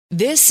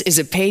This is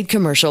a paid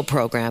commercial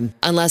program.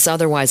 Unless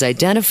otherwise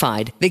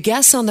identified, the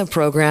guests on the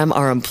program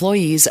are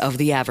employees of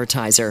the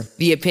advertiser.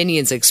 The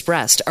opinions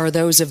expressed are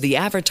those of the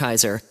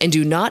advertiser and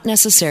do not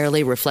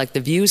necessarily reflect the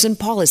views and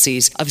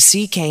policies of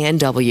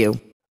CKNW.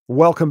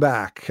 Welcome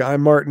back.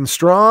 I'm Martin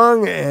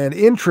Strong, and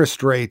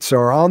interest rates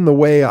are on the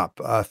way up.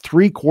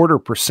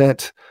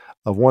 0.75%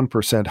 of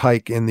 1%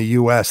 hike in the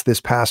U.S.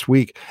 this past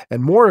week,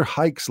 and more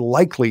hikes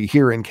likely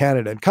here in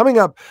Canada. And coming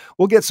up,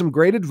 we'll get some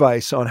great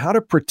advice on how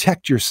to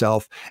protect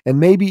yourself and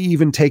maybe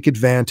even take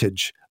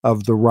advantage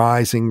of the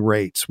rising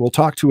rates. We'll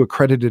talk to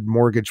accredited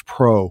mortgage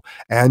pro,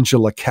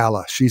 Angela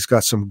Calla. She's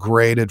got some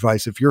great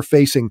advice. If you're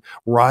facing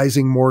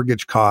rising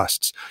mortgage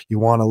costs, you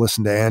want to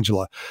listen to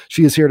Angela.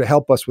 She is here to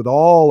help us with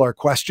all our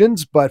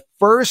questions. But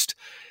first,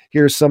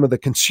 here's some of the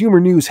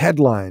consumer news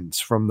headlines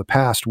from the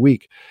past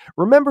week.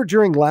 Remember,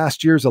 during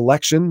last year's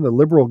election, the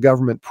Liberal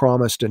government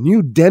promised a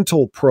new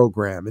dental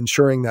program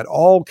ensuring that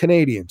all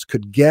Canadians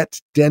could get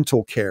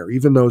dental care,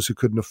 even those who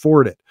couldn't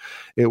afford it.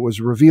 It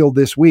was revealed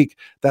this week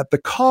that the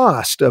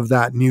cost of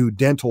that new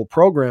dental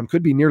program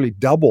could be nearly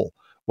double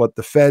what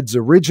the feds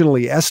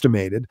originally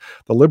estimated.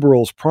 The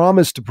Liberals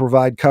promised to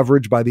provide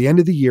coverage by the end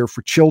of the year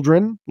for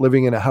children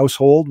living in a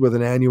household with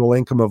an annual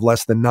income of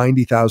less than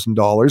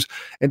 $90,000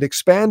 and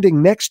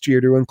expanding next year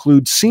to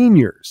include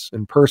seniors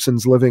and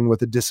persons living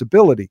with a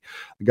disability.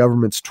 The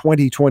government's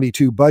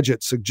 2022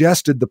 budget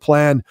suggested the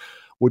plan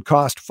would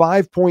cost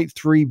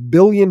 $5.3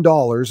 billion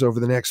over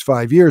the next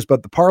 5 years,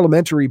 but the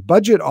parliamentary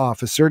budget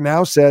officer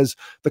now says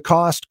the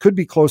cost could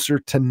be closer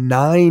to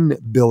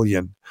 $9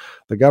 billion.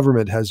 The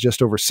government has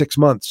just over 6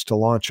 months to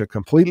launch a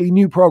completely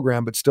new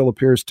program, but still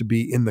appears to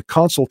be in the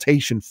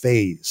consultation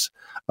phase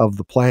of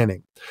the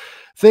planning.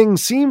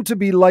 Things seem to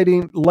be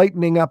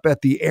lightening up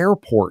at the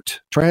airport.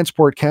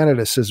 Transport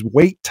Canada says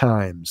wait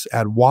times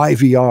at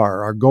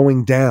YVR are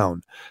going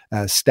down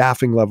as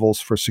staffing levels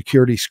for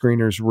security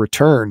screeners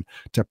return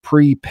to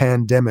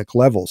pre-pandemic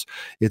levels.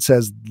 It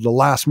says the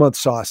last month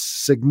saw a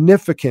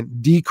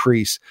significant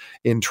decrease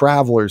in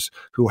travelers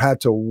who had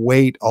to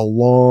wait a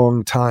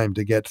long time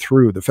to get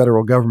through. The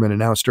federal government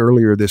announced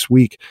earlier this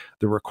week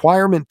the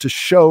requirement to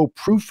show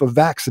proof of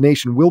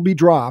vaccination will be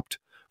dropped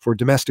for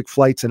domestic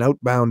flights and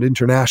outbound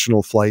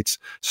international flights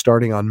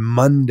starting on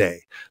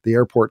Monday. The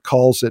airport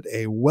calls it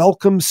a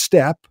welcome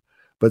step,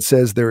 but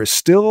says there is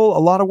still a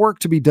lot of work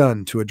to be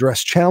done to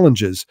address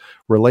challenges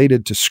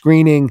related to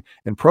screening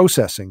and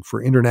processing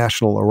for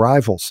international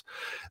arrivals.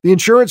 The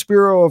Insurance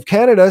Bureau of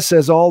Canada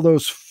says all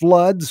those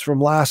floods from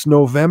last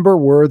November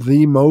were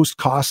the most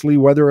costly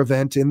weather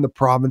event in the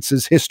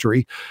province's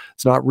history.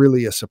 It's not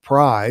really a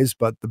surprise,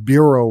 but the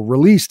Bureau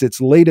released its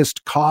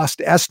latest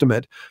cost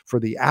estimate for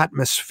the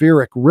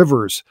atmospheric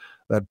rivers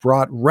that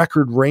brought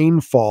record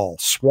rainfall,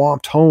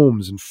 swamped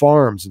homes and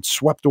farms, and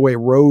swept away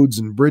roads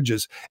and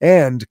bridges,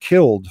 and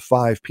killed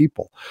 5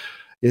 people.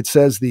 It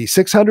says the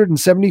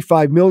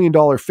 $675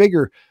 million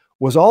figure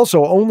was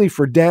also only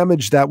for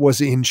damage that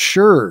was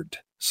insured.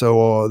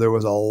 So there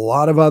was a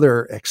lot of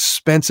other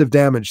expensive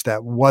damage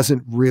that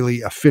wasn't really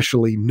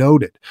officially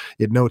noted.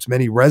 It notes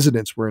many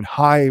residents were in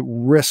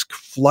high-risk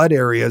flood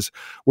areas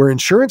where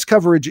insurance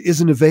coverage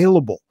isn't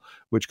available,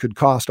 which could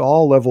cost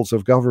all levels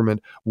of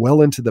government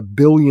well into the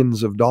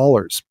billions of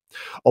dollars.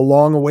 A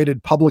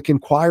long-awaited public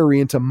inquiry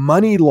into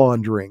money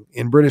laundering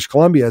in British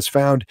Columbia has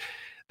found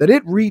that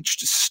it reached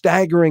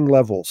staggering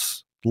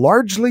levels,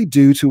 largely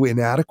due to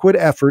inadequate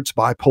efforts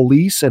by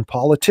police and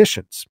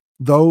politicians,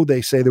 though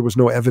they say there was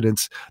no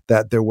evidence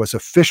that there was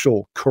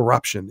official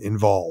corruption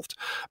involved.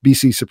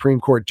 BC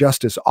Supreme Court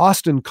Justice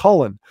Austin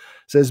Cullen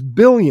says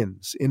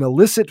billions in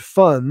illicit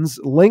funds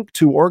linked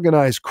to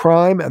organized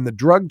crime and the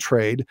drug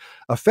trade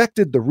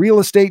affected the real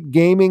estate,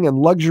 gaming, and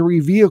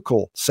luxury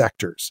vehicle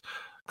sectors.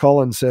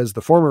 Cullen says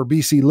the former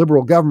BC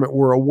Liberal government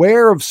were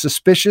aware of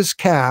suspicious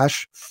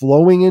cash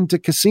flowing into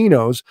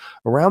casinos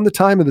around the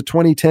time of the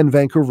 2010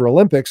 Vancouver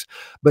Olympics,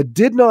 but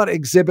did not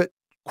exhibit,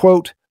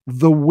 quote,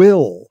 the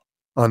will,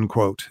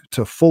 unquote,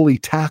 to fully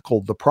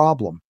tackle the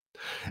problem.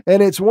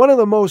 And it's one of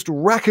the most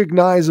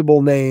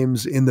recognizable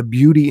names in the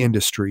beauty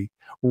industry,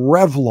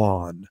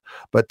 Revlon.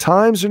 But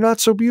times are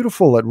not so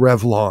beautiful at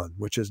Revlon,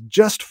 which has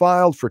just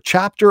filed for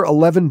Chapter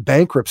 11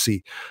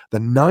 bankruptcy. The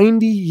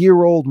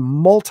 90-year-old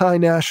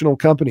multinational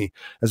company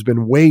has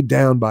been weighed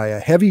down by a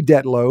heavy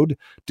debt load,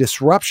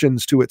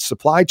 disruptions to its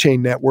supply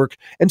chain network,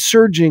 and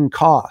surging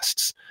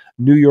costs.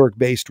 New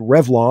York-based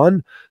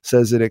Revlon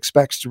says it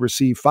expects to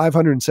receive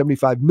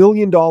 $575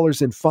 million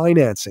in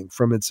financing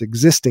from its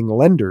existing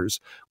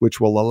lenders, which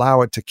will allow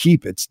it to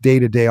keep its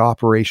day-to-day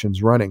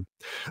operations running.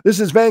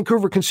 This is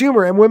Vancouver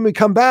Consumer, and when we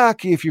come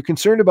back, if you're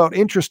concerned about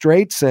interest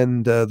rates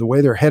and the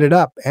way they're headed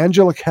up,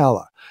 Angela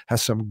Calla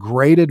has some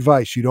great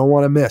advice you don't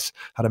want to miss,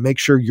 how to make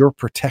sure you're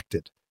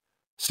protected.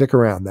 Stick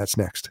around, that's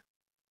next.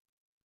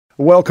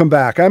 Welcome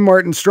back. I'm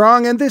Martin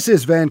Strong, and this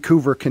is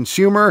Vancouver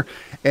Consumer,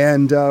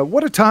 and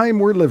what a time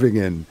we're living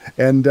in.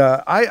 And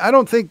I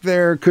don't think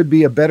there could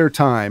be a better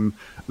time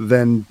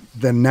than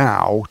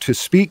now to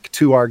speak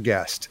to our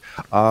guest,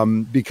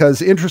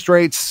 because interest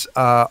rates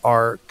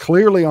are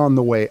clearly on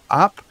the way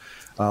up.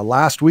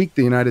 Last week,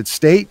 the United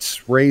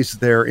States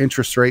raised their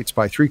interest rates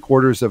by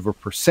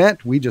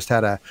 0.75%. We just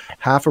had a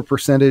 0.5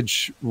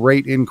 percentage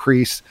rate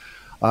increase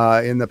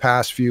in the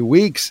past few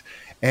weeks.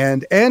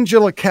 And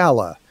Angela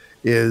Calla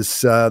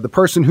is the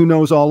person who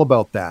knows all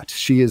about that.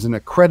 She is an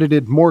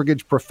accredited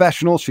mortgage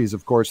professional. She's,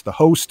 of course, the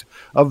host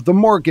of The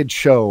Mortgage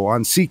Show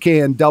on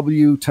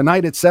CKNW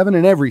tonight at 7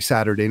 and every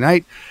Saturday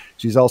night.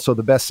 She's also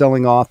the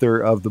best-selling author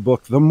of the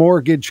book, The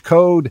Mortgage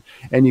Code,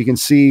 and you can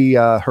see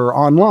her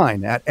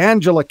online at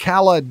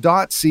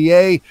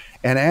angelacalla.ca,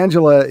 and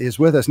Angela is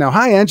with us now.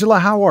 Hi, Angela.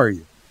 How are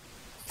you?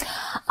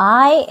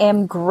 I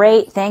am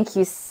great. Thank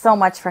you so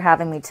much for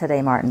having me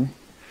today, Martin.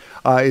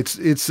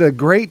 It's a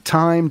great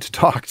time to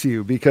talk to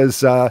you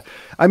because,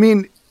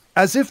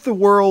 as if the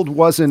world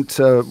wasn't,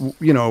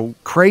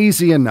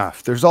 crazy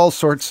enough. There's all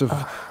sorts of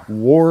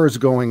wars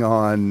going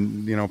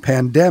on,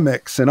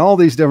 pandemics and all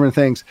these different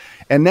things.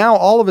 And now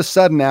all of a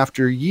sudden,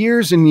 after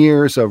years and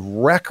years of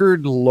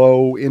record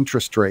low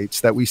interest rates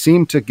that we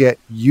seem to get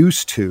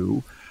used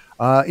to,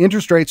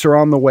 interest rates are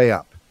on the way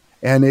up.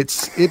 And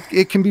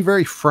it can be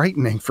very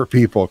frightening for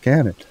people,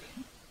 can it?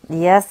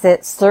 Yes,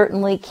 it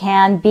certainly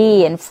can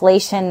be.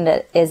 Inflation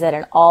is at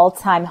an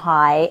all-time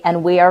high,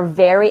 and we are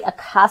very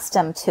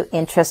accustomed to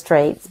interest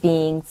rates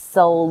being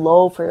so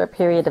low for a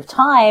period of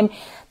time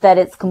that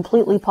it's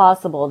completely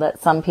possible that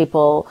some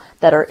people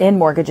that are in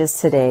mortgages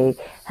today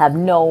have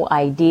no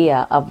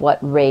idea of what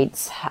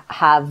rates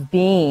have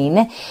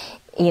been,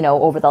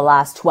 over the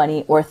last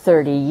 20 or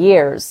 30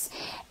 years.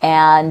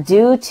 And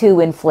due to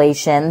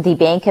inflation, the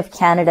Bank of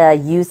Canada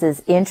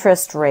uses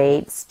interest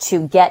rates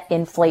to get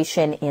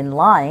inflation in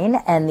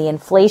line. And the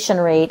inflation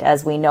rate,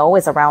 as we know,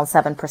 is around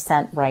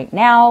 7% right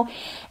now.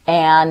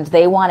 And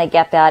they want to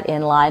get that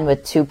in line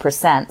with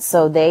 2%.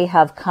 So they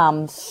have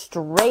come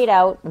straight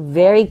out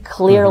very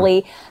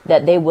clearly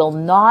that they will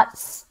not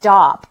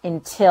stop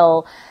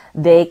until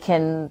they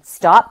can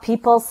stop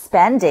people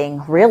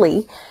spending,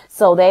 really.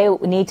 So they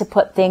need to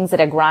put things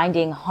at a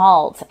grinding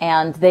halt.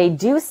 And they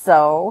do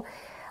so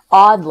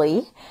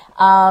oddly,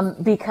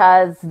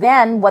 because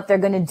then what they're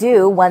going to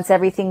do once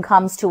everything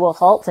comes to a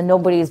halt and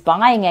nobody's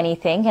buying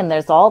anything and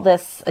there's all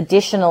this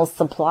additional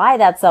supply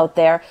that's out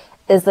there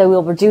is they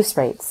will reduce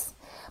rates.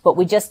 But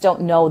we just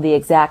don't know the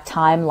exact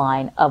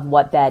timeline of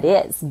what that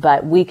is.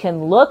 But we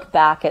can look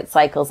back at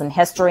cycles in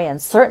history,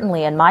 and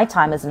certainly in my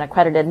time as an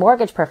accredited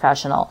mortgage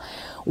professional,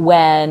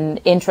 when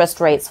interest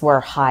rates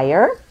were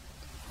higher,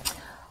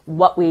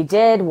 what we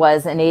did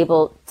was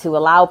enable to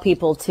allow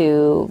people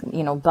to,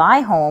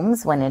 buy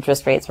homes when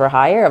interest rates were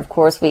higher. Of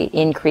course, we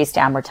increased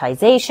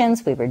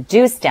amortizations, we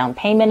reduced down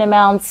payment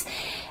amounts,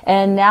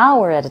 and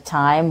now we're at a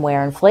time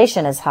where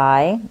inflation is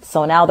high.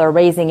 So now they're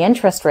raising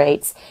interest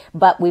rates,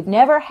 but we've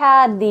never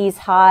had these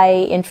high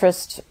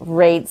interest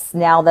rates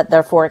now that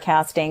they're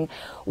forecasting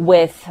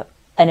with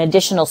an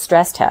additional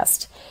stress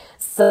test.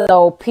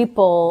 So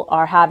people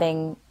are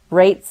having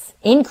rates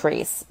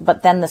increase,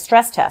 but then the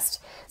stress test.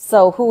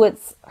 So who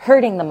it's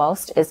hurting the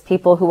most is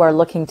people who are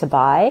looking to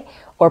buy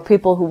or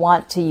people who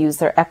want to use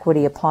their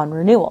equity upon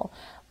renewal.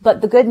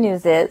 But the good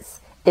news is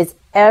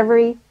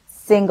every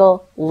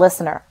single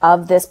listener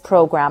of this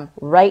program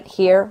right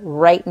here,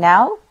 right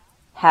now,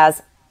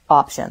 has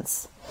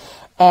options.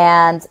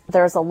 And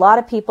there's a lot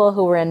of people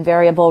who are in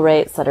variable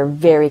rates that are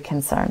very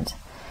concerned.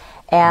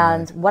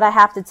 And what I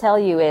have to tell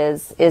you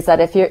is that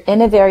if you're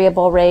in a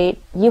variable rate,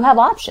 you have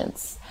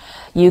options.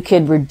 You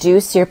could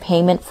reduce your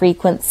payment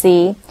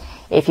frequency.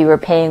 If you were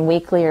paying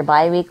weekly or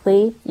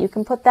biweekly, you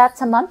can put that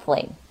to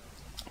monthly.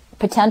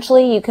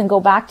 Potentially, you can go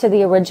back to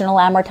the original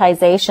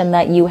amortization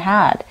that you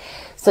had.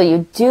 So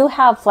you do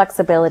have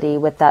flexibility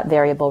with that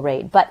variable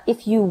rate. But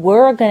if you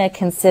were going to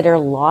consider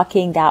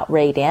locking that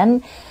rate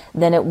in,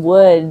 then it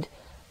would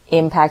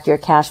impact your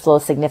cash flow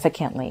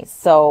significantly.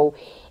 So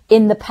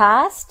in the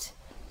past,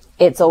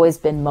 it's always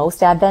been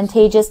most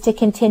advantageous to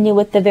continue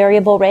with the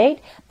variable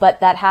rate, but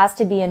that has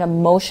to be an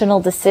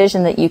emotional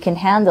decision that you can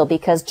handle,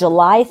 because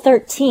July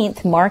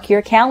 13th, mark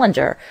your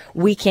calendar,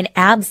 we can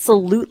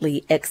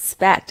absolutely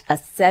expect a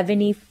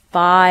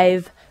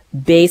 75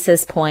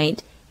 basis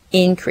point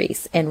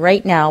increase. And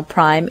right now,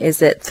 prime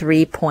is at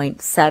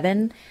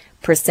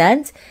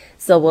 3.7%.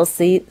 So we'll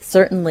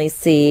certainly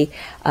see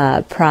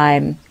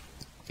prime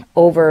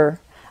over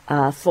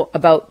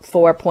about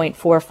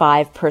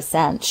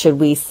 4.45% should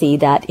we see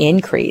that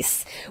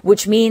increase,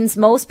 which means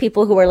most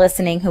people who are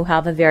listening who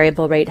have a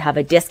variable rate have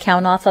a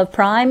discount off of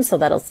prime, so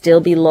that'll still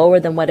be lower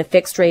than what a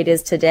fixed rate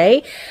is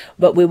today,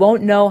 but we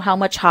won't know how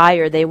much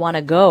higher they want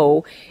to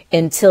go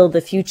until the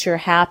future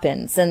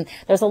happens. And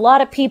there's a lot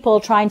of people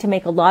trying to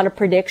make a lot of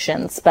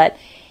predictions, but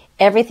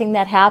everything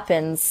that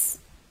happens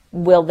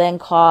will then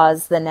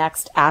cause the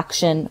next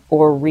action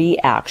or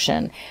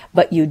reaction.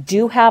 But you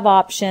do have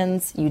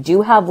options. You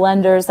do have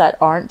lenders that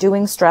aren't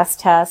doing stress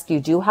tests. You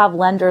do have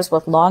lenders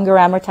with longer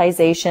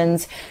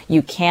amortizations.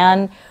 You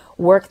can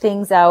work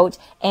things out.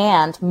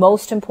 And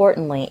most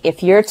importantly,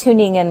 if you're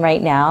tuning in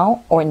right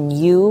now, or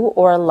you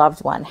or a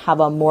loved one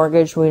have a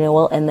mortgage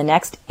renewal in the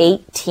next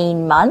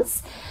 18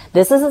 months,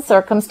 this is a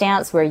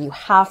circumstance where you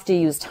have to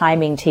use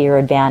timing to your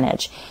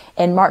advantage.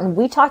 And Martin,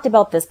 we talked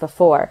about this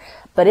before,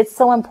 but it's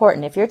so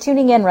important. If you're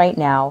tuning in right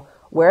now,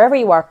 wherever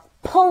you are,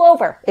 pull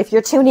over. If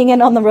you're tuning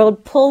in on the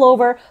road, pull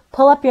over,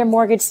 pull up your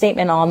mortgage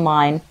statement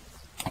online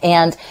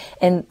and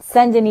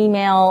send an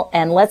email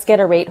and let's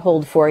get a rate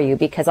hold for you,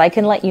 because I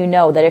can let you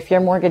know that if your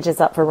mortgage is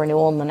up for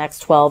renewal in the next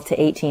 12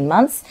 to 18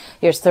 months,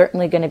 you're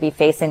certainly going to be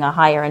facing a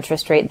higher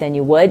interest rate than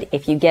you would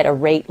if you get a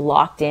rate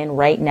locked in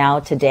right now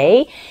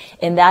today.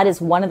 And that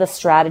is one of the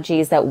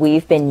strategies that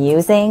we've been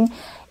using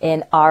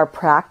in our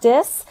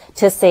practice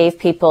to save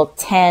people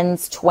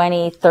 $10,000,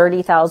 $20,000,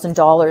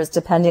 $30,000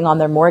 depending on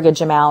their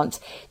mortgage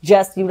amount,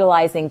 just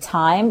utilizing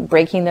time,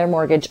 breaking their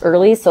mortgage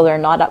early so they're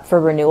not up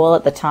for renewal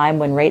at the time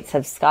when rates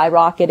have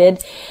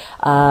skyrocketed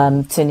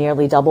to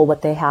nearly double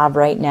what they have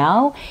right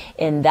now,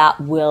 and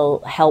that will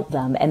help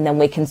them. And then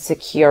we can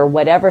secure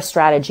whatever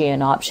strategy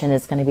and option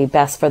is going to be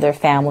best for their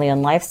family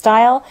and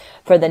lifestyle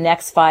for the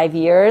next 5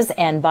 years.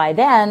 And by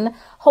then,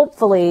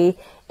 hopefully,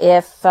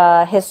 if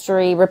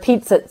history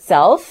repeats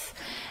itself,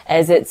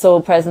 as it so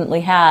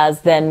presently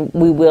has, then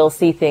we will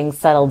see things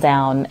settle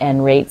down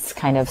and rates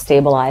kind of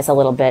stabilize a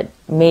little bit,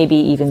 maybe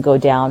even go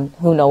down.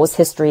 Who knows?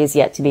 History is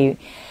yet to be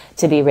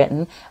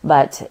written.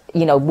 But,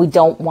 we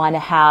don't want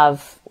to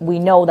we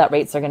know that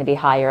rates are going to be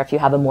higher if you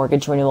have a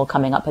mortgage renewal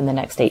coming up in the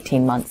next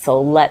 18 months. So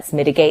let's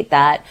mitigate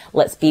that.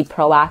 Let's be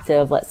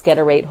proactive. Let's get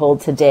a rate hold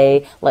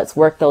today. Let's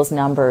work those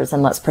numbers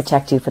and let's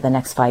protect you for the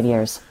next 5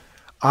 years.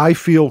 I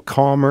feel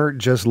calmer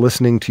just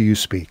listening to you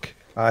speak.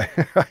 I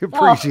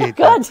appreciate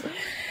that.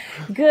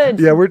 Good. Good.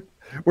 Yeah,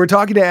 we're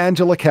talking to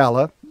Angela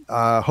Calla,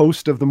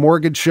 host of The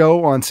Mortgage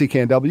Show on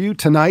CKNW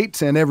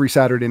tonight and every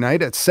Saturday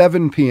night at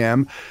 7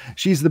 p.m.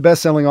 She's the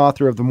best-selling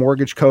author of The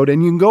Mortgage Code,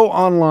 and you can go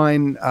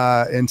online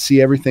and see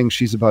everything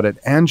she's about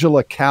at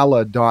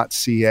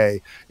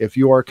angelacalla.ca if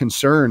you are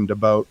concerned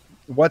about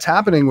what's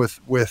happening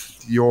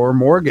with your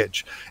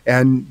mortgage.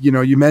 And,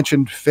 you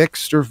mentioned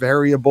fixed or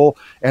variable,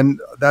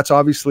 and that's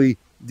obviously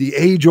the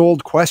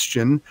age-old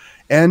question.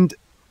 And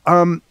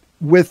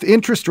with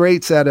interest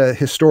rates at a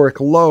historic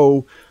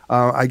low,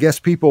 I guess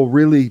people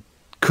really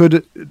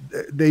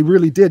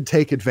did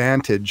take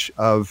advantage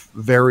of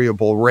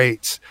variable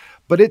rates.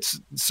 But it's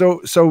so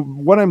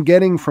what I'm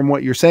getting from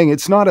what you're saying,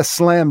 it's not a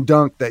slam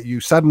dunk that you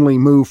suddenly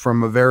move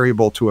from a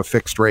variable to a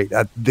fixed rate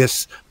at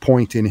this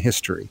point in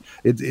history.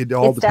 It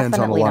all depends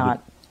on a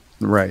lot.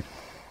 Right.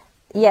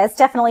 Yeah, it's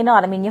definitely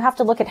not. I mean, you have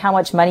to look at how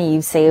much money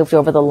you've saved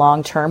over the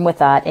long term with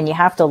that. And you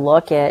have to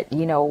look at,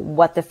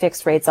 what the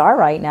fixed rates are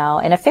right now.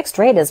 And a fixed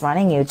rate is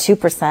running you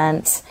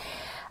 2%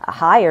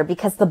 higher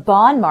because the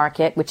bond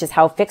market, which is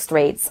how fixed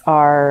rates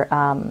are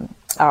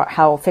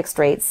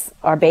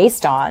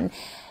based on,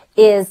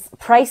 is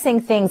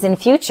pricing things in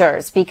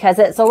futures because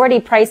it's already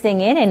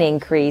pricing in an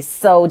increase.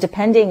 So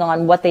depending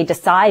on what they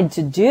decide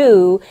to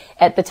do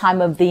at the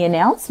time of the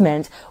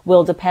announcement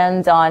will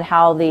depend on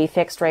how the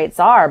fixed rates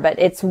are. But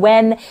it's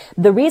when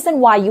the reason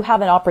why you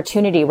have an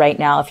opportunity right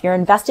now, if you're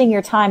investing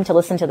your time to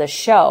listen to the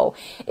show,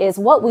 is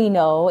what we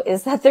know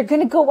is that they're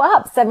going to go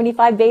up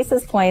 75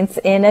 basis points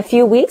in a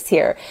few weeks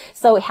here.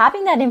 So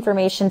having that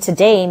information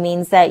today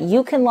means that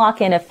you can lock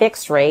in a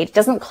fixed rate. It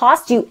doesn't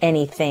cost you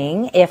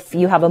anything if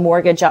you have a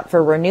mortgage up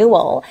for renewal.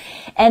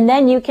 And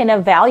then you can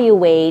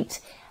evaluate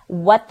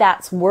what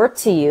that's worth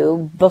to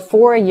you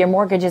before your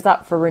mortgage is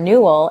up for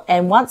renewal.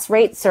 And once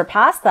rates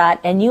surpass that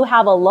and you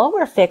have a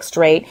lower fixed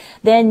rate,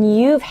 then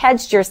you've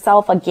hedged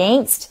yourself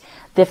against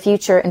the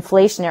future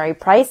inflationary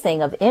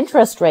pricing of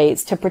interest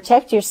rates to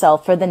protect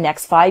yourself for the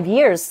next 5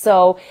 years.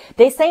 So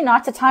they say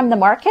not to time the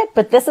market,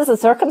 but this is a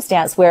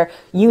circumstance where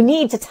you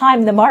need to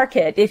time the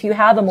market. If you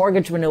have a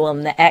mortgage renewal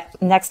in the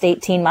next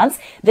 18 months,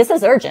 this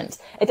is urgent.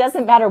 It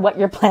doesn't matter what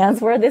your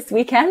plans were this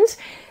weekend.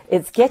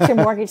 It's get your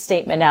mortgage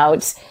statement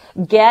out,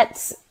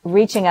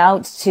 reaching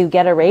out to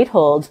get a rate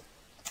hold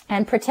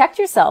and protect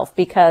yourself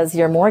because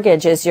your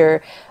mortgage is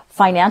your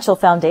financial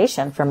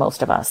foundation for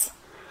most of us.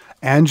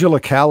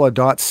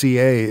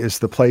 angelacalla.ca is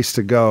the place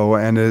to go.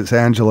 And as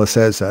Angela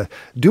says,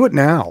 do it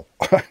now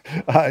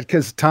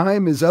because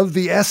time is of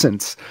the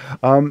essence.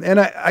 And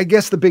I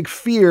guess the big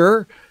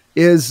fear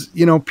is,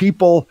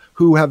 people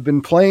who have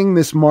been playing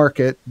this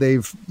market,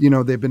 they've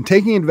been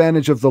taking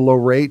advantage of the low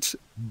rates,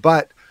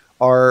 but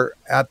are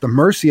at the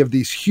mercy of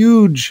these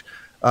huge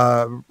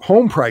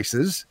home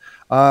prices.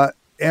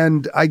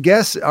 And I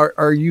guess,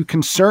 are you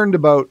concerned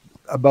about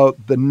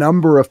the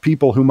number of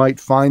people who might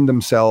find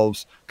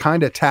themselves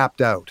kind of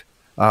tapped out?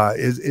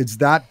 Is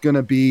that going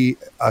to be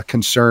a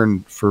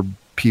concern for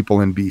people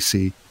in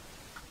BC?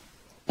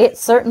 It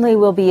certainly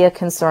will be a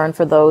concern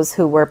for those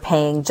who were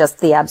paying just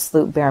the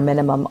absolute bare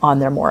minimum on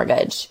their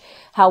mortgage.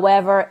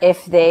 However,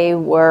 if they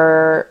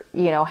were,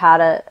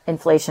 had a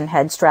inflation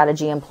hedge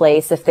strategy in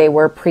place, if they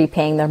were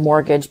prepaying their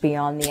mortgage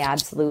beyond the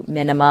absolute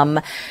minimum,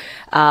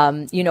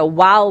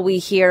 while we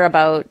hear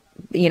about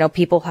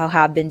people who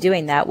have been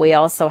doing that. We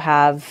also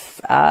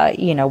have,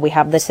 we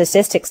have the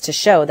statistics to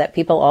show that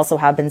people also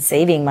have been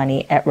saving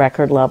money at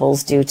record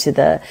levels due to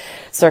the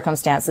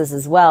circumstances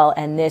as well.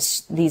 And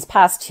these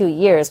past 2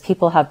 years,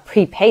 people have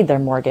prepaid their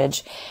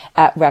mortgage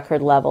at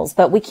record levels.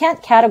 But we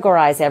can't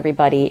categorize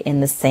everybody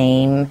in the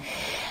same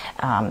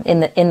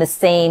in the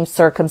same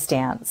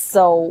circumstance.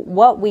 So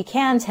what we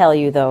can tell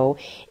you, though,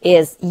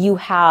 is you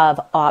have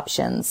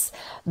options.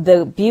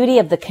 The beauty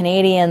of the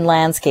Canadian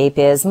landscape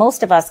is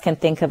most of us can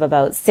think of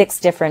about 6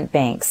 different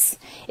banks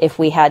if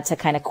we had to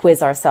kind of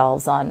quiz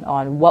ourselves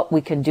on what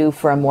we could do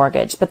for a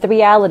mortgage. But the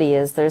reality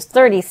is there's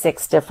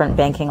 36 different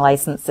banking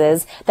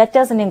licenses. That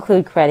doesn't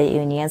include credit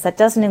unions. That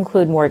doesn't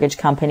include mortgage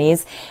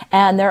companies.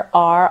 And there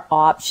are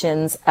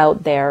options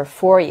out there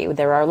for you.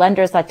 There are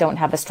lenders that don't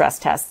have a stress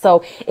test.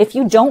 So if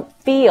you don't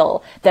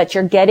feel that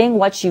you're getting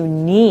what you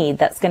need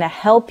that's going to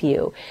help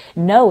you,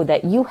 know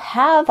that you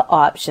have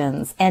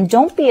options, and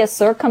don't be a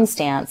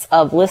circumstance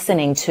of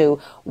listening to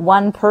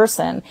one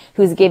person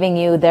who's giving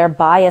you their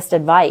biased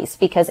advice,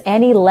 because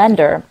any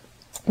lender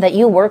that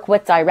you work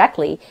with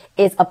directly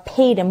is a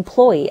paid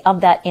employee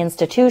of that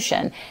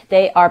institution.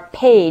 They are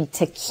paid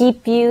to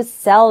keep you,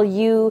 sell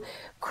you,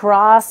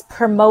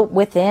 cross-promote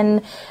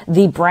within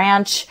the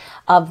branch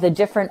of the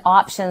different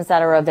options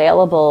that are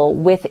available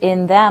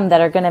within them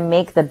that are going to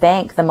make the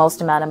bank the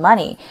most amount of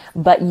money.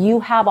 But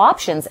you have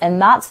options,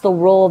 and that's the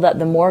role that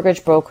the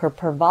mortgage broker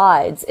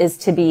provides, is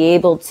to be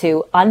able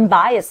to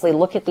unbiasedly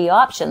look at the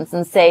options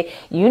and say,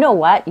 you know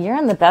what, you're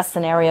in the best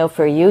scenario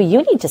for you.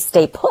 You need to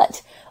stay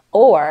put.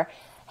 Or,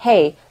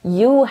 hey,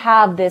 you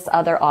have this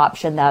other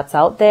option that's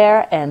out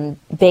there, and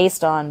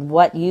based on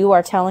what you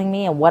are telling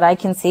me and what I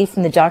can see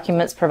from the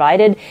documents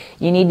provided,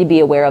 you need to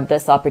be aware of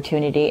this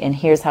opportunity, and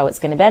here's how it's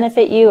going to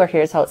benefit you, or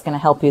here's how it's going to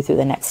help you through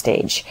the next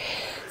stage.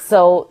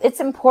 So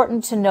it's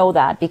important to know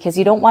that, because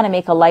you don't want to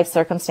make a life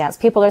circumstance.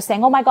 People are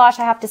saying, oh my gosh,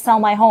 I have to sell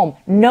my home.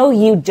 No,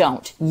 you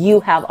don't. You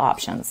have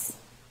options.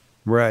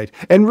 Right.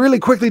 And really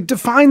quickly,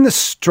 define the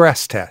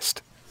stress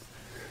test.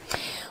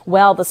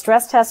 Well, the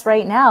stress test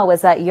right now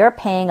is that you're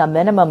paying a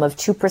minimum of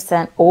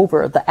 2%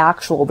 over the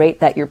actual rate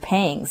that you're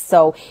paying.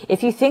 So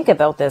if you think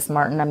about this,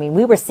 Martin, I mean,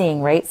 we were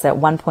seeing rates at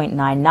 1.99,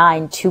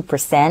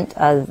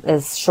 2%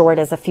 as short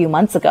as a few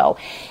months ago.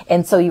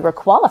 And so you were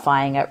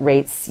qualifying at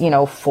rates, 4,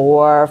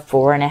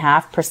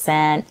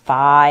 4.5%,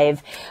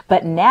 5.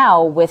 But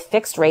now with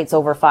fixed rates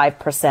over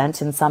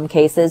 5%, in some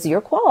cases,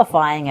 you're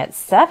qualifying at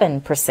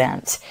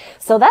 7%.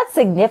 So that's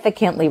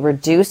significantly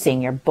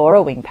reducing your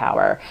borrowing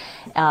power.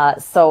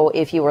 So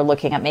if you were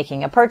looking at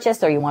making a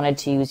purchase, or you wanted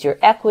to use your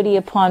equity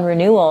upon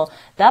renewal,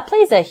 that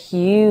plays a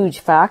huge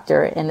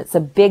factor, and it's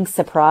a big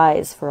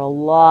surprise for a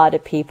lot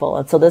of people.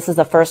 And so this is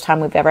the first time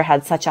we've ever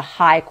had such a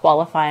high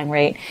qualifying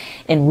rate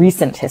in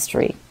recent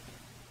history.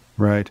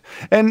 Right.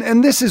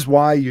 And this is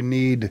why you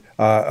need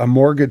a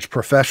mortgage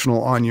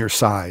professional on your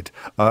side,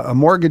 a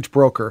mortgage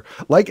broker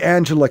like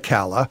Angela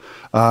Calla.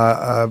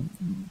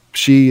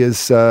 She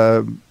is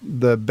the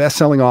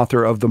best-selling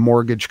author of The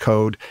Mortgage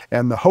Code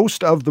and the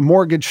host of The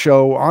Mortgage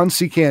Show on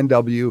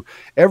CKNW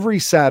every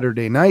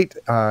Saturday night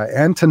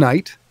and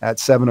tonight at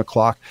 7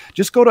 o'clock.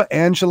 Just go to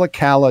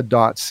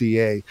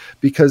angelacalla.ca,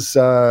 because,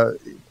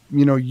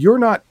 you're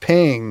not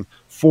paying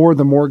for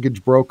the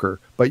mortgage broker,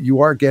 but you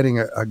are getting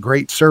a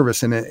great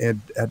service.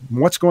 And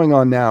what's going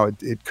on now,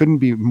 it couldn't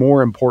be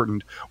more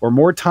important or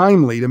more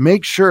timely to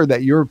make sure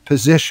that you're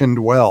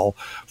positioned well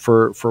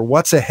for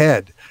what's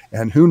ahead.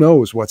 And who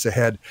knows what's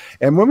ahead.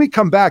 And when we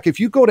come back, if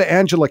you go to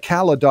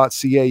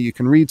angelacalla.ca, you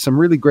can read some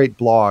really great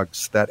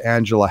blogs that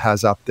Angela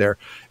has up there.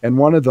 And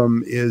one of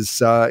them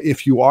is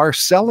if you are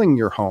selling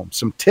your home,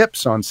 some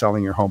tips on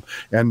selling your home.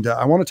 And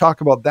I want to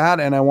talk about that.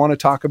 And I want to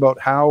talk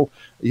about how,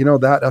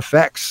 that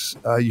affects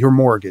your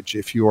mortgage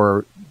if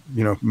you're,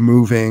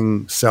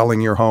 moving,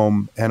 selling your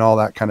home, and all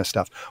that kind of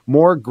stuff.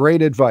 More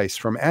great advice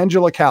from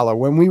Angela Calla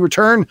when we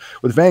return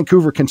with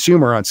Vancouver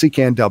Consumer on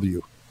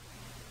CKNW.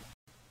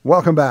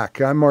 Welcome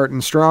back. I'm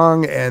Martin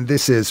Strong, and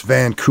this is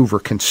Vancouver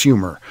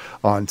Consumer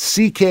on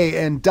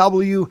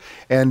CKNW,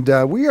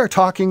 and we are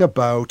talking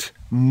about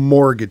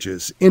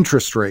mortgages,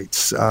 interest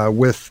rates.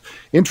 With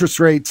interest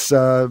rates,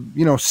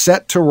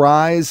 set to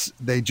rise,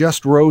 they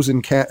just rose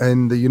in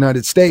the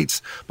United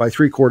States by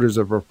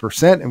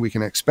 0.75%, and we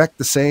can expect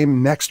the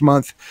same next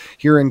month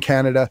here in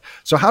Canada.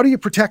 So how do you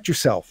protect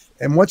yourself,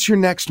 and what's your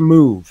next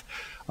move?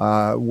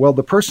 Well,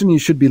 the person you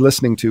should be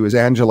listening to is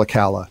Angela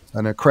Calla,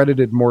 an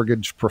accredited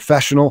mortgage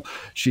professional.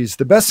 She's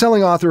the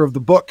best-selling author of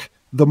the book,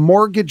 The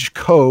Mortgage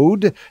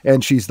Code,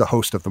 and she's the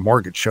host of The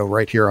Mortgage Show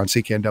right here on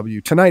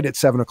CKNW tonight at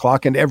 7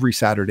 o'clock and every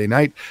Saturday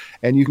night.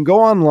 And you can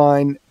go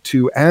online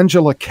to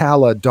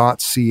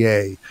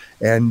angelacalla.ca,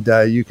 and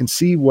you can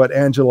see what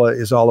Angela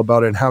is all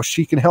about and how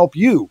she can help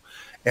you.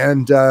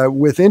 And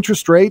with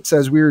interest rates,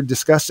 as we were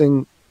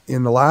discussing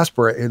in the last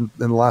in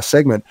the last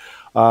segment,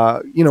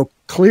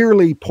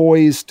 clearly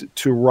poised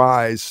to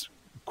rise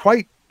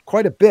quite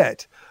a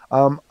bit.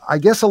 I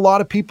guess a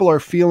lot of people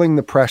are feeling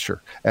the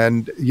pressure,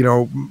 and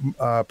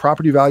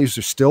property values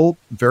are still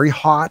very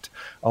hot.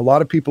 A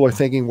lot of people are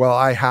thinking, well,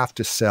 I have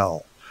to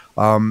sell.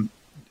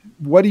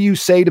 What do you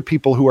say to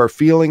people who are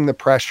feeling the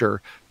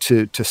pressure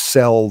to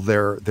sell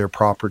their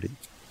property?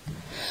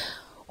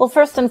 Well,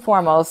 first and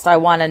foremost, I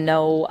want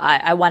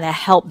to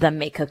help them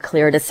make a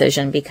clear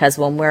decision, because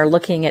when we're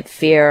looking at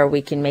fear,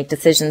 we can make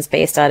decisions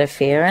based out of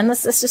fear. And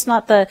this is just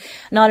not an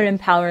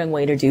empowering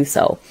way to do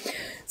so.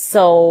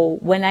 So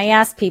when I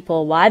ask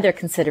people why they're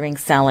considering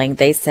selling,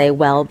 they say,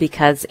 well,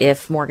 because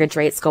if mortgage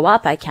rates go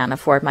up, I can't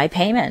afford my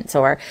payment.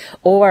 Or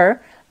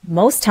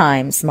most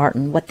times,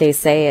 Martin, what they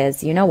say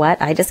is, you know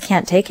what? I just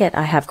can't take it.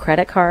 I have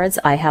credit cards.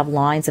 I have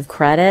lines of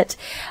credit.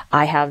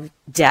 I have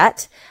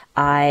debt.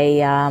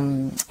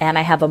 And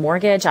I have a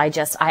mortgage. I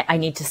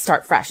need to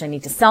start fresh. I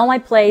need to sell my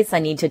place. I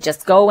need to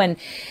just go and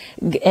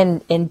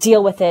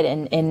deal with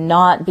it and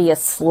not be a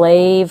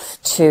slave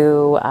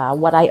to,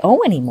 what I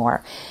owe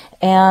anymore.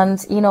 And,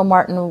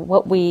 Martin,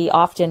 what we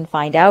often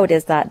find out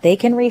is that they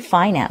can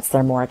refinance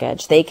their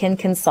mortgage. They can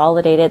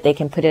consolidate it. They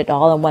can put it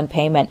all in one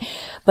payment.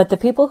 But the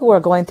people who are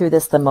going through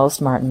this the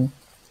most, Martin,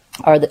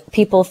 are the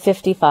people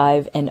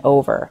 55 and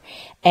over.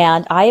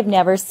 And I have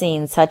never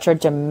seen such a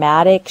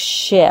dramatic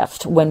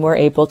shift when we're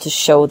able to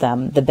show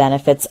them the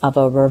benefits of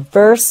a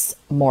reverse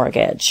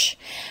mortgage.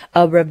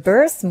 A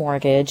reverse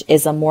mortgage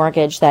is a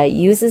mortgage that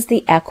uses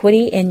the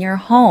equity in your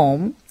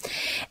home,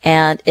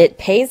 and it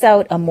pays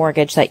out a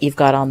mortgage that you've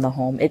got on the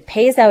home. It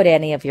pays out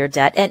any of your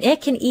debt, and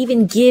it can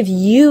even give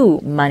you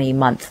money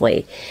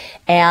monthly.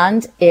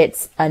 And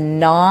it's a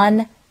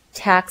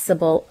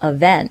non-taxable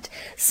event.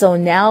 So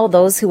now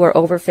those who are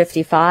over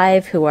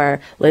 55, who are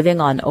living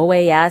on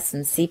OAS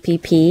and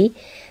CPP,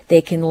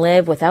 they can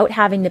live without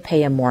having to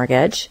pay a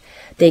mortgage.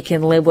 They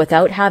can live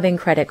without having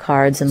credit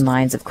cards and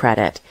lines of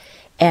credit.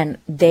 And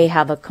they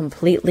have a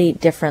completely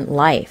different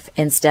life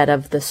instead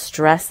of the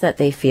stress that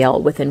they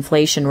feel with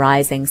inflation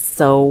rising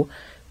so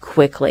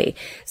quickly.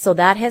 So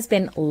that has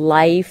been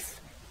life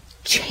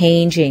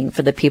changing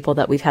for the people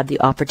that we've had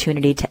the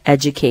opportunity to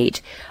educate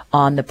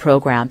on the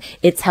program.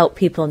 It's helped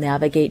people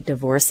navigate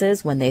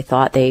divorces when they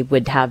thought they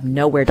would have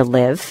nowhere to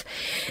live.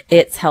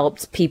 It's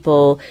helped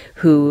people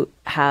who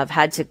have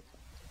had to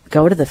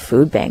go to the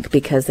food bank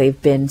because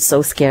they've been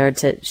so scared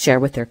to share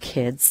with their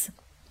kids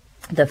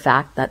the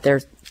fact that they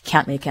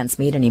can't make ends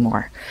meet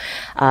anymore.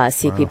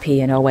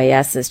 CPP and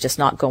OAS is just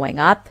not going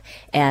up,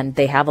 and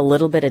they have a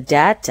little bit of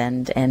debt,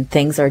 and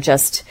things are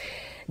just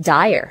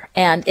dire.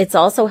 And it's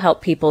also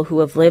helped people who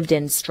have lived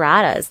in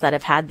stratas that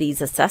have had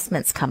these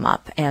assessments come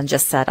up and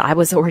just said, I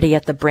was already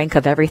at the brink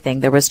of everything.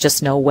 There was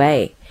just no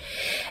way.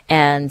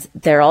 And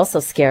they're also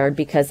scared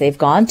because they've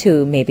gone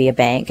to maybe a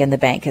bank and the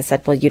bank has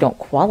said, well, you don't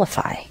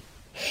qualify.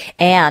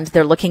 And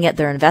they're looking at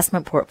their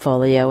investment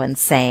portfolio and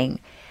saying,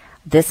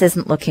 this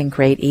isn't looking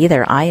great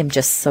either. I am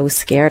just so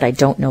scared. I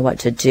don't know what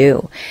to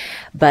do.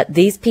 But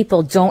these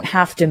people don't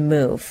have to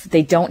move.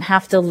 They don't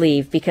have to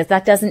leave, because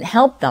that doesn't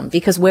help them.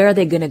 Because where are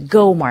they going to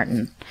go,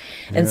 Martin?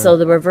 Yeah. And so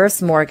the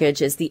reverse mortgage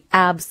is the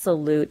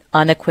absolute,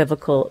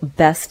 unequivocal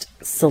best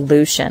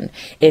solution.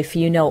 If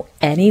you know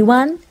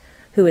anyone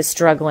who is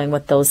struggling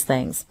with those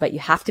things, but you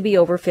have to be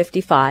over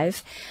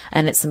 55,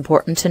 and it's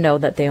important to know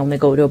that they only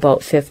go to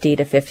about 50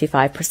 to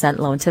 55%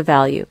 loan to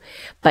value.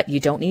 But you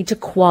don't need to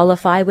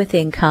qualify with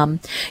income.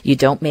 You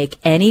don't make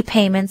any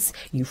payments.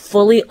 You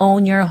fully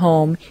own your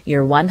home.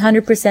 You're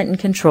 100% in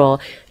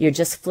control. You're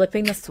just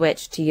flipping the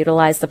switch to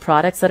utilize the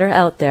products that are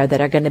out there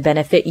that are going to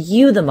benefit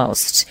you the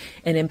most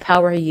and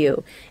empower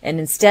you. And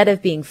instead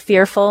of being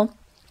fearful,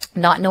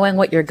 not knowing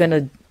where you're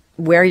going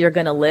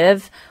to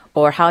live,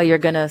 or how you're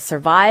going to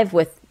survive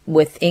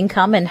with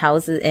income and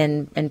houses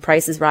and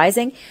prices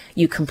rising,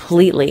 you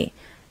completely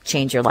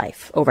change your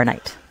life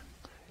overnight.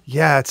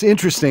 Yeah, it's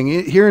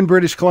interesting. Here in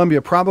British Columbia,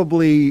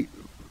 probably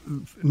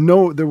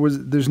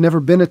there's never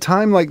been a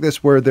time like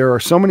this where there are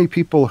so many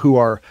people who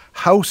are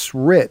house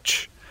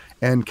rich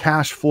and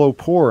cash flow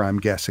poor, I'm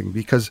guessing,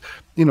 because,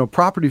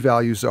 property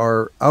values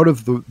are out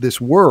of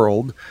this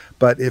world.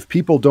 But if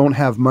people don't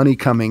have money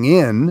coming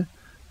in,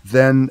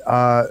 then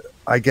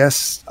I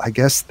guess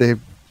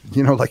they've,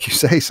 like you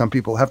say, some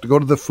people have to go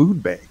to the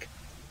food bank.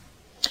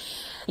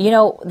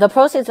 The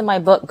proceeds of my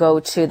book go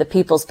to the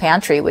People's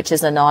Pantry, which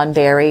is a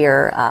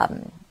non-barrier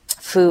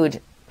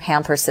food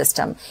hamper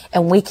system,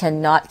 and we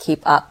cannot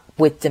keep up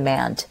with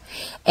demand.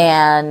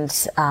 And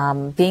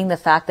being the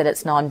fact that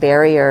it's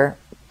non-barrier,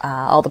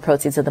 all the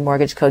proceeds of the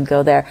mortgage code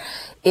go there,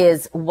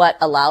 is what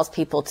allows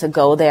people to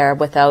go there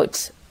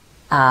without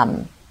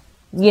having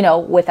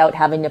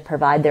to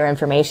provide their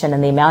information.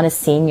 And the amount of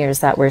seniors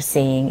that we're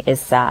seeing is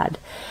sad.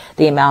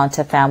 The amount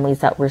of families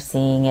that we're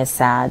seeing is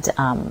sad.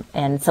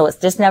 And so it's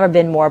just never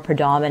been more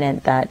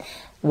predominant that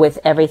with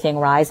everything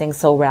rising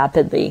so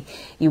rapidly,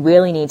 you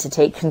really need to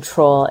take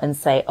control and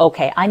say,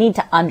 okay, I need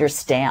to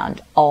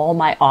understand all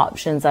my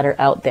options that are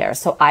out there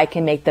so I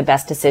can make the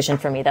best decision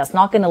for me. That's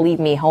not going to leave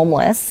me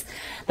homeless.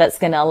 That's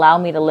going to allow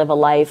me to live a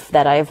life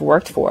that I've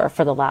worked for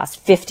the last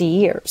 50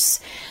 years.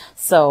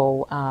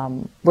 So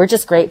we're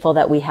just grateful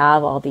that we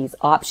have all these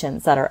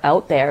options that are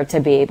out there to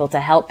be able to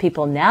help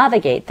people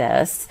navigate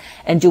this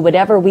and do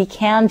whatever we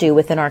can do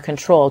within our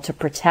control to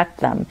protect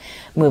them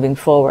moving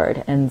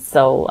forward. And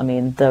so, I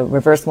mean, the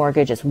reverse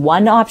mortgage is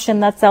one option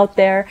that's out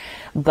there,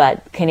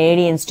 but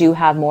Canadians do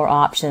have more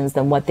options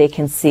than what they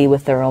can see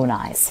with their own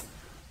eyes.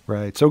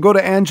 Right. So go to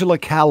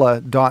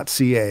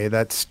angelacalla.ca.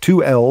 That's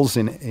 2 L's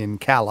in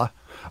Calla.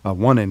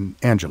 One in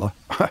Angela,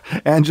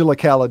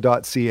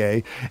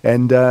 angelacalla.ca,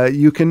 and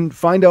you can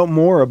find out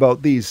more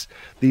about these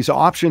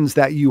options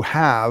that you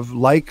have,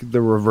 like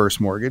the reverse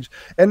mortgage.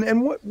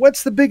 And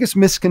what's the biggest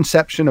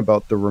misconception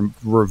about the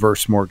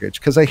reverse mortgage?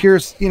 Because I hear,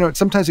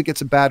 sometimes it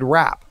gets a bad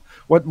rap.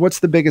 What's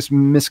the biggest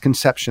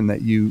misconception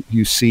that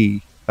you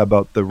see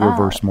about the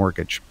reverse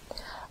mortgage?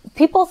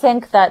 People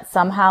think that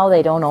somehow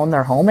they don't own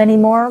their home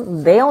anymore.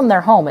 They own their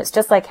home. It's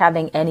just like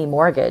having any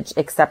mortgage,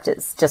 except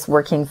it's just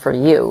working for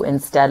you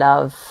instead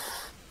of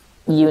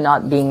you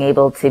not being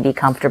able to be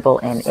comfortable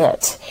in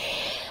it.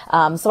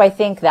 So I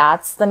think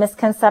that's the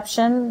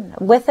misconception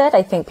with it.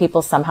 I think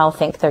people somehow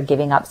think they're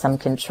giving up some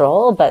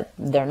control, but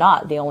they're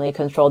not. The only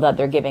control that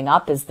they're giving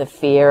up is the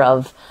fear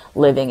of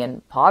living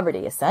in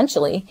poverty,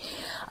 essentially,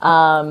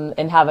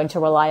 and having to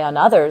rely on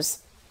others.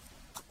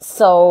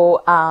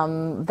 So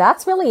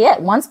that's really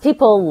it. Once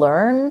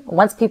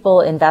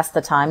people invest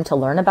the time to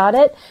learn about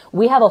it,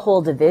 we have a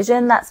whole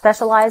division that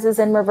specializes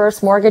in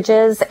reverse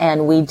mortgages,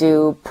 and we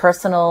do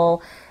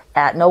personal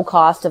at no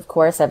cost, of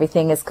course.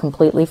 Everything is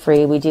completely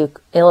free. We do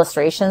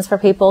illustrations for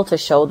people to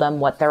show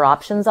them what their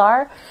options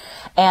are.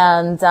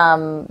 And,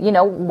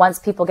 once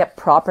people get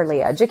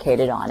properly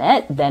educated on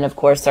it, then of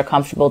course they're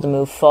comfortable to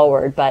move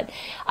forward. But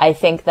I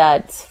think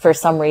that for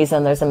some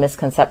reason there's a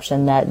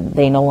misconception that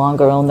they no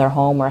longer own their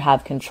home or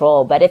have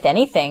control. But if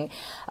anything,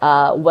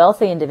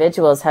 wealthy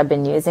individuals have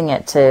been using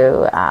it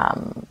to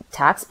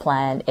tax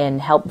plan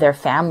and help their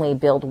family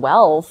build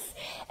wealth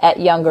at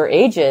younger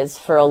ages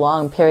for a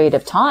long period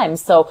of time.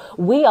 So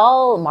we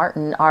all,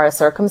 Martin, are a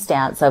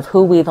circumstance of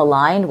who we've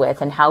aligned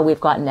with and how we've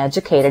gotten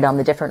educated on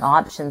the different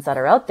options that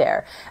are out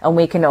there. And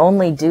we can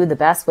only do the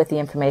best with the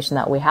information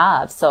that we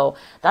have. So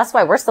that's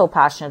why we're so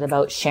passionate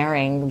about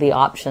sharing the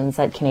options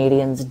that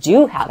Canadians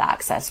do have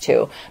access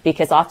to,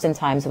 because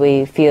oftentimes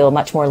we feel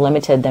much more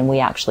limited than we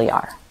actually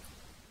are.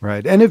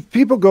 Right. And if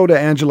people go to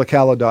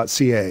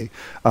angelacalla.ca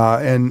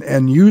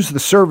and use the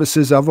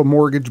services of a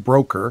mortgage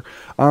broker,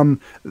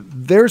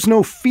 there's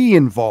no fee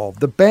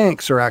involved. The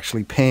banks are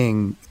actually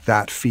paying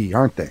that fee,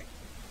 aren't they?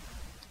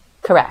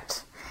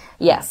 Correct.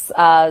 Yes.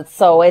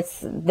 So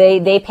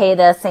they pay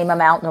the same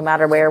amount no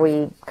matter where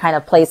we kind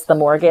of place the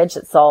mortgage.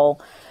 It's all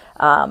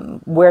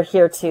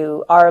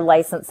our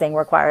licensing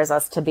requires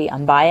us to be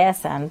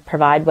unbiased and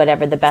provide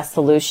whatever the best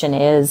solution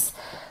is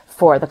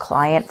for the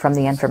client from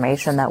the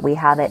information that we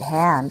have at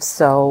hand.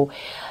 So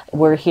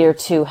we're here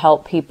to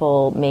help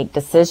people make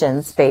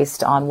decisions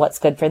based on what's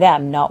good for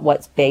them, not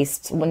what's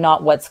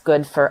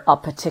good for a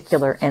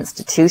particular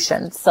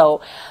institution. So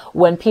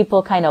when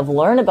people kind of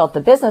learn about the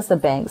business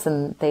of banks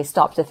and they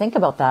stop to think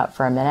about that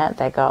for a minute,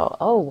 they go,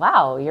 oh,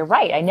 wow, you're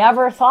right. I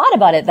never thought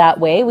about it that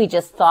way. We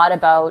just thought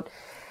about,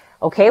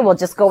 okay, we'll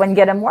just go and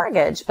get a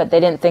mortgage. But they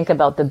didn't think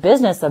about the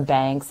business of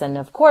banks. And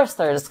of course,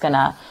 they're just going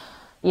to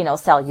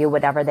sell you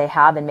whatever they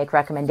have and make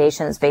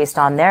recommendations based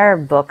on their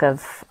book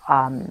of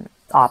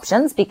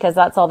options, because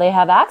that's all they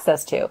have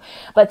access to.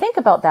 But think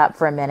about that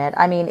for a minute.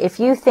 I mean, if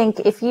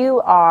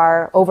you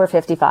are over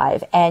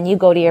 55 and you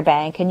go to your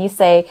bank and you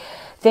say,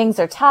 things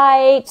are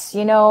tight,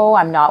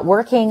 I'm not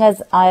working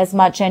as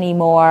much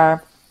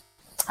anymore,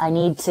 I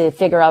need to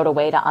figure out a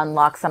way to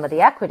unlock some of the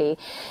equity.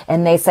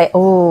 And they say,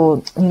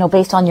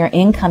 based on your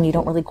income, you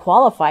don't really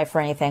qualify for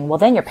anything. Well,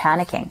 then you're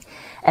panicking.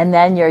 And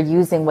then you're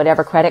using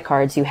whatever credit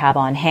cards you have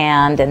on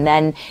hand. And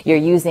then you're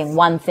using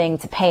one thing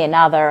to pay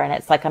another. And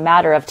it's like a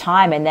matter of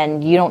time. And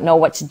then you don't know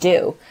what to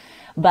do.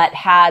 But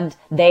had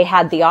they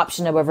had the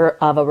option of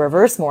a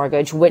reverse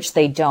mortgage, which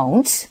they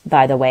don't,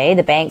 by the way,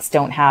 the banks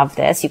don't have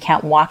this. You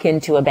can't walk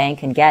into a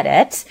bank and get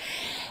it.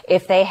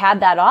 If they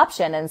had that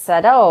option and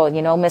said,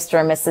 Mr.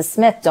 and Mrs.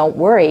 Smith, don't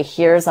worry,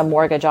 here's a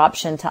mortgage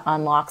option to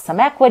unlock some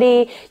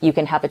equity. You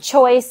can have a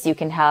choice. You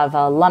can have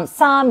a lump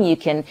sum. You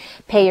can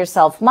pay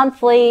yourself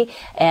monthly,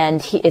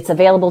 and it's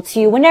available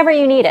to you whenever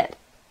you need it.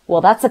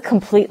 Well, that's a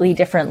completely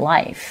different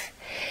life.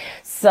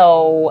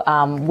 So,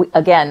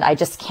 again, I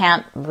just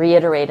can't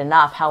reiterate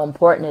enough how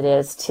important it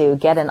is to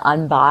get an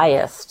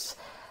unbiased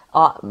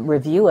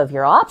review of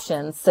your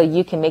options so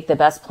you can make the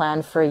best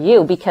plan for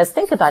you. Because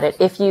think about it.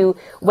 If you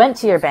went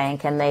to your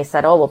bank and they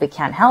said, we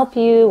can't help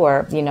you,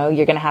 or, you're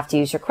going to have to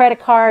use your credit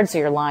cards or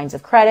your lines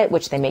of credit,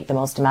 which they make the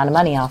most amount of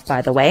money off,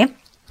 by the way.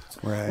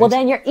 Right. Well,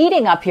 then you're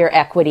eating up your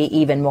equity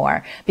even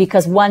more,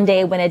 because one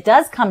day when it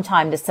does come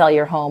time to sell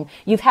your home,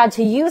 you've had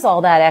to use all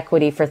that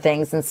equity for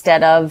things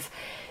instead of,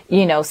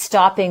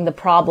 stopping the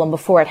problem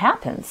before it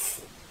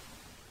happens.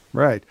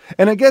 Right.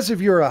 And I guess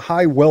if you're a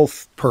high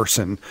wealth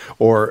person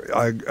or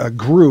a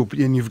group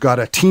and you've got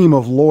a team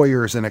of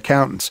lawyers and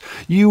accountants,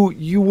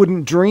 you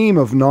wouldn't dream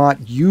of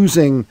not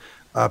using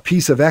a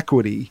piece of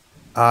equity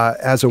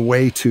as a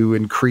way to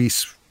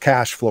increase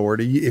cash flow, or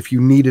if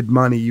you needed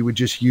money, you would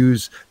just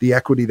use the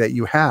equity that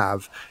you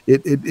have.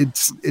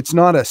 It's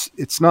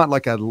not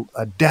like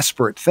a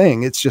desperate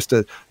thing. It's just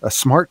a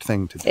smart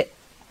thing to do.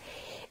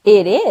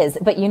 It is.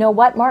 But you know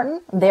what, Martin?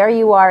 There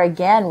you are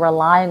again,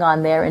 relying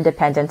on their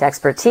independent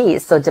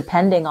expertise. So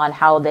depending on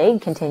how they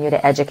continue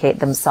to educate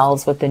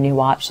themselves with the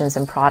new options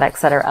and products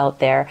that are out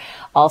there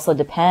also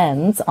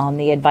depends on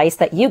the advice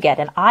that you get.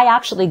 And I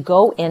actually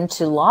go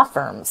into law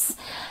firms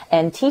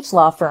and teach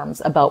law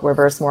firms about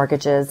reverse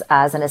mortgages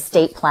as an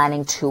estate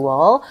planning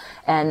tool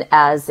and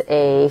as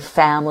a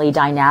family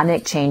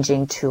dynamic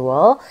changing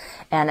tool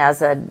and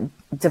as a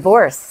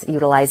divorce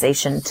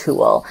utilization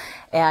tool.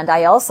 And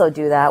I also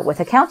do that with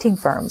accounting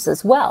firms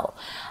as well.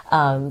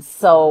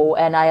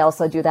 And I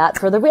also do that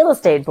for the real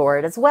estate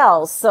board as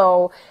well.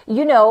 So,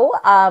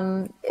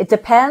 it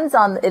depends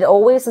it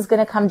always is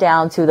going to come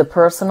down to the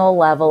personal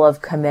level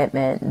of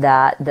commitment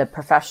that the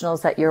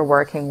professionals that you're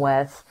working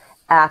with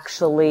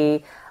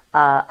actually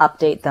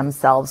update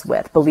themselves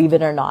with, believe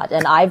it or not.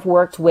 And I've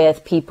worked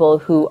with people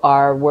who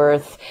are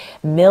worth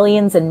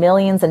millions and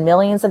millions and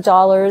millions of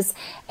dollars,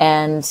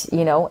 and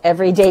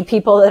everyday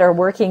people that are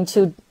working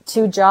two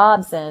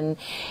jobs and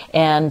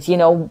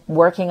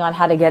working on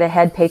how to get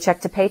ahead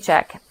paycheck to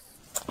paycheck.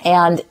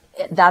 And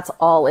that's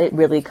all it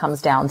really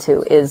comes down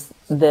to, is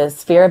the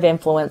sphere of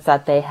influence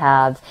that they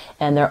have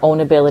and their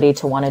own ability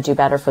to want to do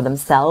better for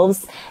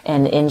themselves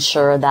and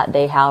ensure that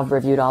they have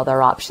reviewed all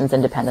their options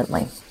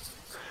independently.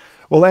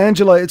 Well,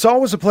 Angela, it's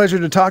always a pleasure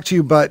to talk to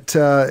you, but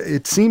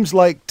it seems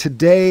like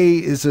today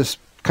is a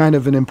kind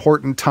of an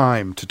important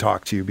time to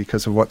talk to you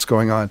because of what's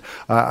going on.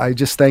 I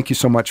just thank you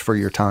so much for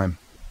your time.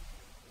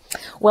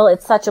 Well,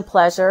 it's such a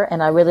pleasure,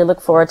 and I really look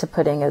forward to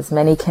putting as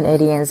many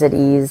Canadians at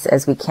ease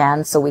as we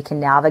can so we can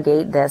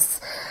navigate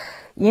this,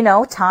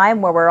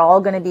 time where we're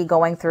all going to be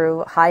going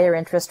through higher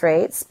interest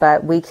rates,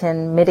 but we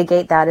can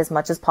mitigate that as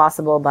much as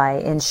possible by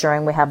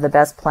ensuring we have the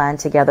best plan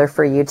together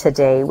for you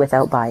today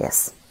without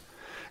bias.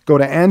 Go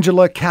to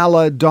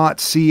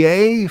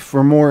angelacalla.ca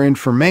for more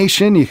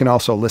information. You can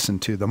also listen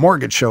to The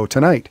Mortgage Show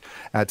tonight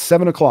at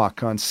 7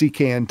 o'clock on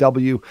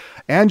CKNW.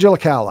 Angela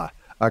Calla,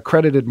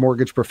 accredited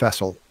mortgage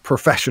professional.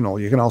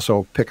 You can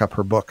also pick up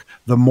her book,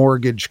 The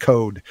Mortgage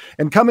Code.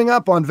 And coming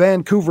up on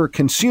Vancouver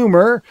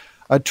Consumer,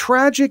 a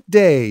tragic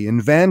day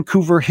in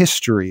Vancouver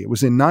history. It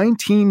was in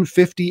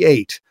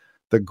 1958,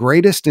 the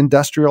greatest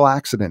industrial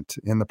accident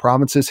in the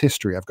province's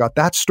history. I've got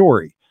that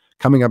story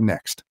coming up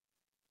next.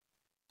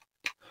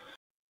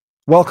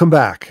 Welcome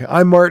back.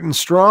 I'm Martin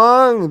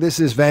Strong. This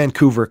is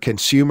Vancouver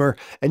Consumer.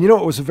 And it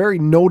was a very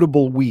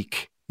notable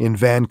week in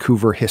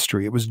Vancouver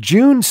history. It was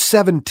June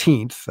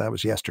 17th, that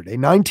was yesterday,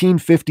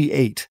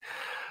 1958,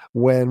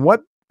 when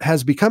what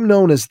has become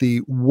known as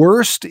the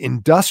worst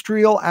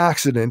industrial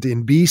accident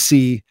in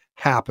BC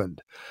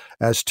happened,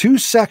 as two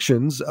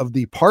sections of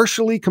the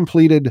partially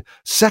completed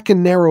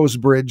Second Narrows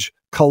Bridge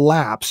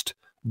collapsed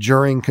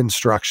during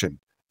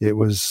construction. It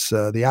was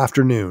the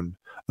afternoon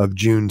of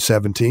June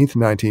 17th,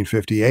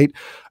 1958.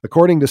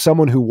 According to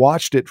someone who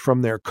watched it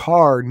from their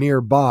car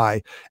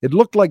nearby, it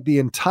looked like the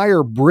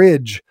entire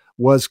bridge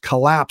was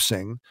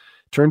collapsing.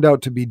 Turned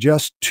out to be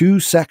just two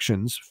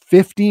sections.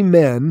 50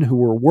 men who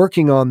were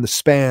working on the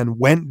span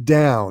went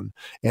down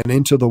and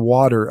into the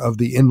water of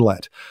the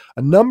inlet.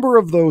 A number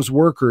of those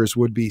workers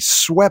would be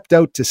swept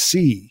out to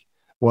sea,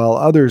 while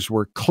others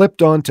were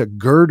clipped onto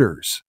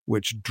girders,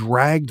 which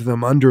dragged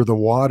them under the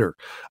water.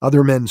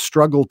 Other men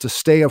struggled to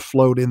stay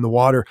afloat in the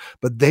water,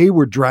 but they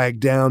were dragged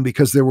down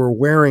because they were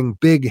wearing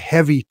big,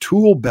 heavy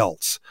tool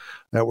belts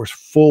that were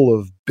full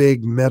of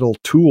big metal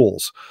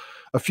tools.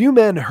 A few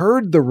men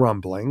heard the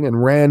rumbling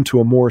and ran to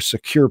a more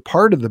secure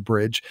part of the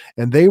bridge,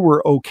 and they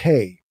were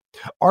okay.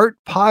 Art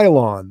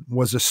Pylon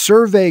was a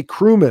survey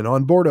crewman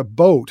on board a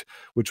boat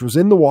which was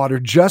in the water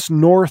just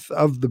north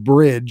of the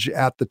bridge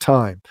at the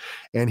time.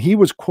 And he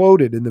was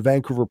quoted in the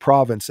Vancouver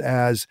Province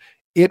as,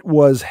 "It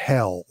was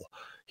hell."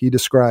 He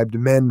described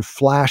men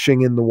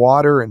flashing in the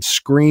water and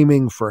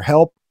screaming for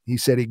help. He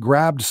said he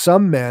grabbed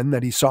some men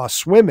that he saw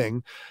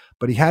swimming,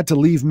 but he had to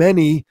leave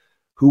many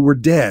who were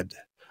dead.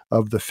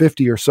 Of the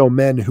 50 or so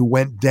men who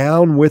went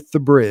down with the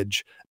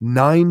bridge,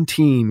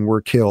 19 were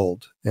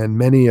killed, and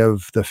many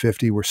of the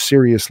 50 were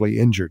seriously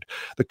injured.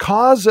 The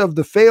cause of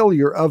the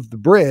failure of the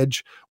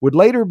bridge would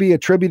later be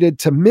attributed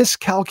to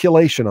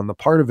miscalculation on the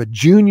part of a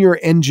junior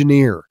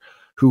engineer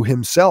who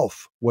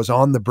himself was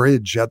on the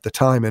bridge at the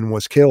time and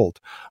was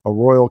killed. A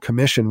royal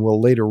commission will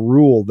later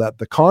rule that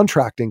the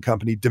contracting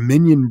company,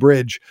 Dominion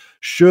Bridge,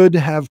 should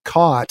have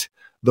caught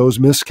those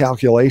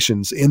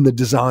miscalculations in the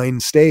design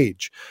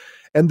stage.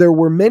 And there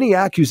were many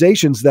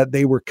accusations that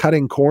they were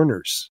cutting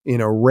corners in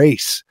a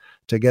race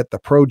to get the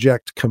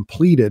project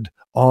completed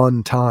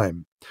on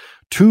time.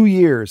 2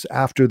 years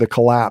after the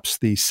collapse,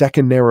 the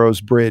Second Narrows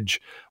Bridge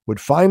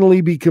would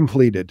finally be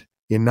completed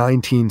in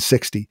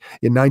 1960.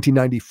 In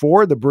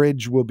 1994, the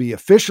bridge will be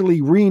officially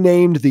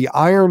renamed the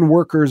Iron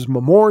Workers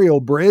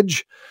Memorial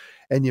Bridge,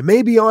 and you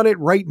may be on it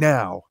right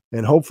now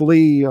And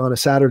hopefully on a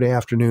Saturday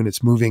afternoon,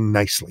 it's moving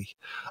nicely.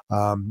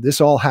 This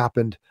all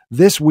happened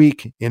this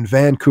week in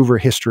Vancouver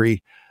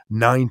history,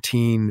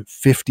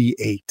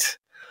 1958.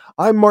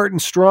 I'm Martin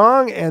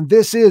Strong, and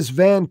this is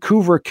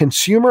Vancouver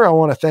Consumer. I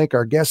want to thank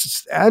our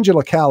guests.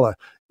 Angela Calla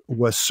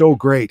was so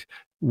great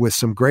with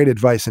some great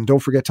advice. And don't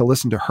forget to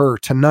listen to her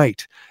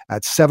tonight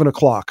at 7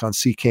 o'clock on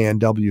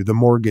CKNW, The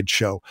Mortgage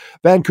Show.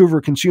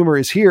 Vancouver Consumer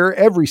is here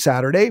every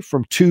Saturday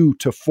from 2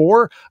 to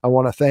 4. I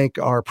want to thank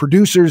our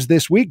producers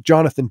this week,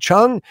 Jonathan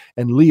Chung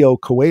and Leo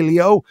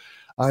Coelho.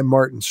 I'm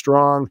Martin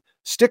Strong.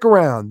 Stick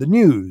around. The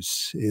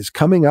news is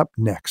coming up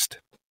next.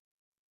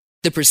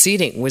 The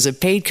proceeding was a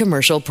paid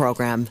commercial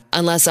program.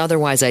 Unless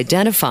otherwise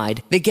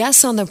identified, the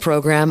guests on the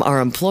program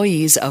are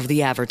employees of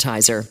the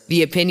advertiser.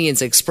 The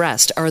opinions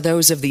expressed are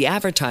those of the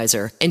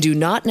advertiser and do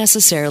not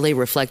necessarily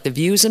reflect the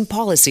views and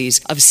policies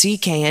of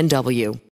CKNW.